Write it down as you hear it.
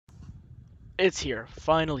It's here,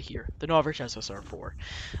 finally here, the Novich SSR4.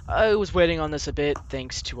 I was waiting on this a bit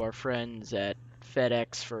thanks to our friends at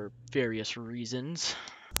FedEx for various reasons.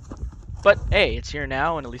 But hey, it's here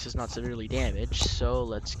now and at least it's not severely damaged, so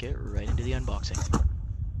let's get right into the unboxing.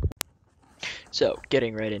 So,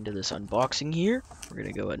 getting right into this unboxing here, we're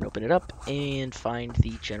going to go ahead and open it up and find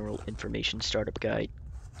the general information startup guide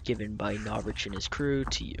given by Novich and his crew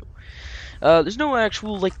to you. There's no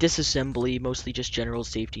actual disassembly, mostly just general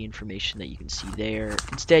safety information that you can see there.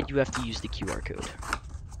 Instead, you have to use the QR code.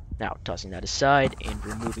 Now, tossing that aside and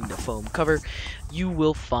removing the foam cover, you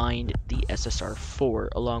will find the SSR4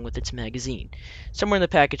 along with its magazine. Somewhere in the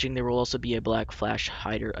packaging there will also be a black flash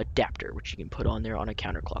hider adapter, which you can put on there on a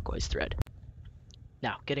counterclockwise thread.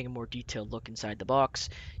 Now, getting a more detailed look inside the box,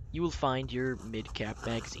 you will find your mid-cap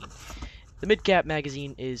magazine. The mid-cap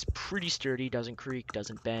magazine is pretty sturdy, doesn't creak,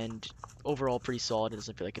 doesn't bend, overall pretty solid, and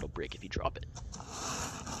doesn't feel like it'll break if you drop it.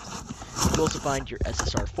 You'll also find your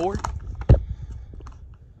SSR4,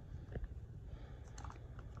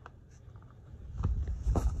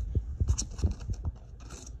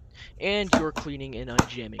 and your cleaning and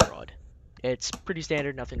unjamming rod. It's pretty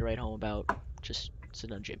standard, nothing to write home about, just it's an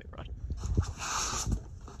unjamming rod.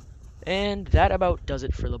 And that about does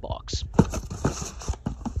it for the box.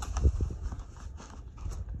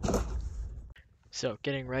 So,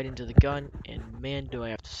 getting right into the gun, and man do I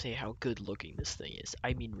have to say how good looking this thing is.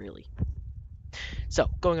 I mean, really. So,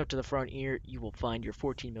 going up to the front here, you will find your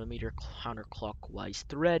 14mm counterclockwise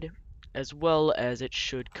thread, as well as it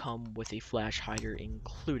should come with a flash hider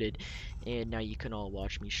included. And now you can all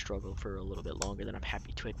watch me struggle for a little bit longer than I'm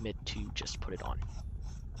happy to admit to just put it on.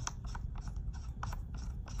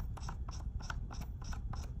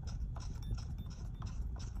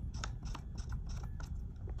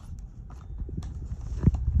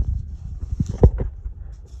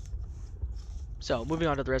 So, moving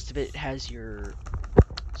on to the rest of it, it has your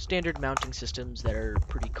standard mounting systems that are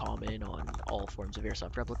pretty common on all forms of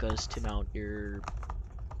airsoft replicas to mount your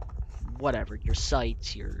whatever, your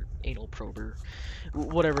sights, your anal prober,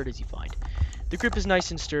 whatever it is you find. The grip is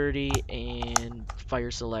nice and sturdy, and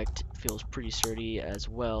fire select feels pretty sturdy as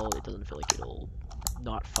well. It doesn't feel like it'll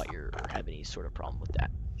not fire or have any sort of problem with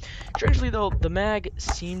that. Strangely though, the mag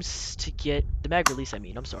release,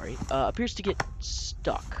 I'm sorry, appears to get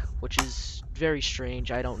stuck, which is very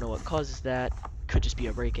strange. I don't know what causes that. Could just be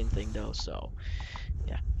a break-in thing though, so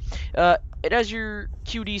yeah. It has your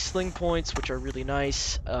QD sling points, which are really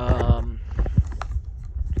nice.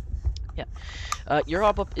 Your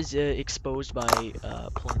hop-up is exposed by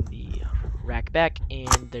pulling the rack back,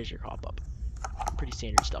 and there's your hop-up. Pretty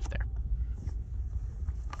standard stuff there.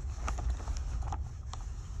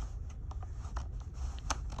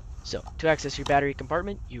 So, to access your battery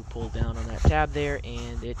compartment, you pull down on that tab there,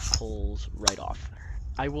 and it pulls right off.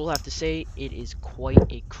 I will have to say, it is quite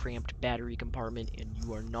a cramped battery compartment, and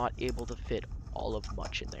you are not able to fit all of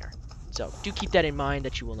much in there. So, do keep that in mind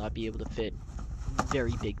that you will not be able to fit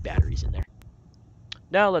very big batteries in there.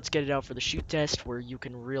 Now let's get it out for the shoot test, where you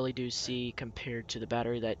can really do see, compared to the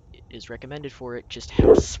battery that is recommended for it, just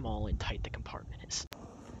how small and tight the compartment is.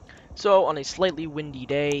 So on a slightly windy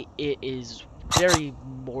day, it is very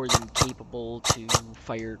more than capable to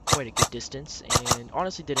fire quite a good distance, and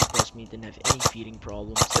honestly did impress me. Didn't have any feeding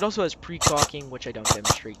problems. It also has pre-cocking, which I don't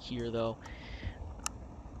demonstrate here though.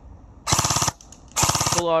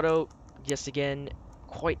 Full auto, yes again,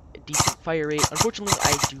 quite a decent fire rate. Unfortunately,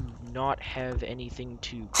 I do not have anything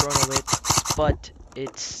to chrono it, but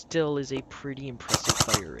it still is a pretty impressive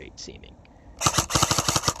fire rate seeming.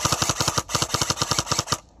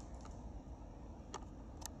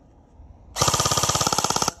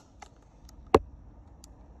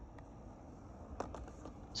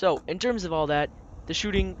 So, in terms of all that, the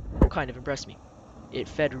shooting kind of impressed me. It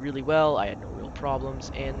fed really well, I had no real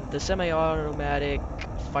problems, and the semi-automatic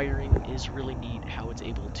firing is really neat how it's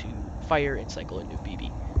able to fire and cycle a new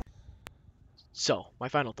BB. So, my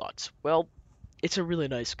final thoughts. Well, it's a really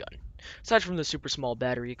nice gun. Aside from the super small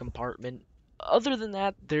battery compartment, other than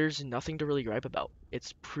that, there's nothing to really gripe about.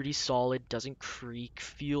 It's pretty solid, doesn't creak,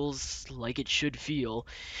 feels like it should feel,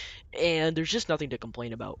 and there's just nothing to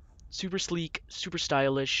complain about. Super sleek, super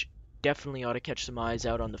stylish, definitely ought to catch some eyes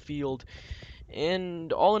out on the field,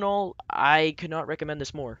 and all in all, I could not recommend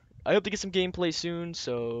this more. I hope to get some gameplay soon,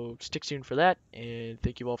 so stick tuned for that, and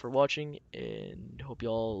thank you all for watching, and hope you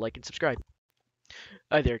all like and subscribe.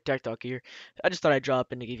 Hi there, Tech Talk here. I just thought I'd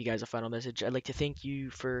drop in to give you guys a final message. I'd like to thank you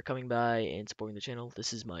for coming by and supporting the channel.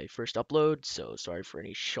 This is my first upload, so sorry for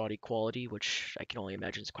any shoddy quality, which I can only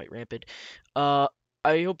imagine is quite rampant.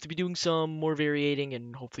 I hope to be doing some more variating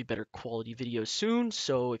and hopefully better quality videos soon.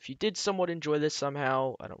 So if you did somewhat enjoy this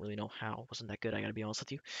somehow, I don't really know how, it wasn't that good, I gotta be honest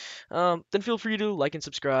with you. Then feel free to like and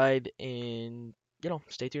subscribe and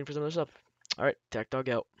stay tuned for some other stuff. All right, Tech Dog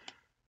out.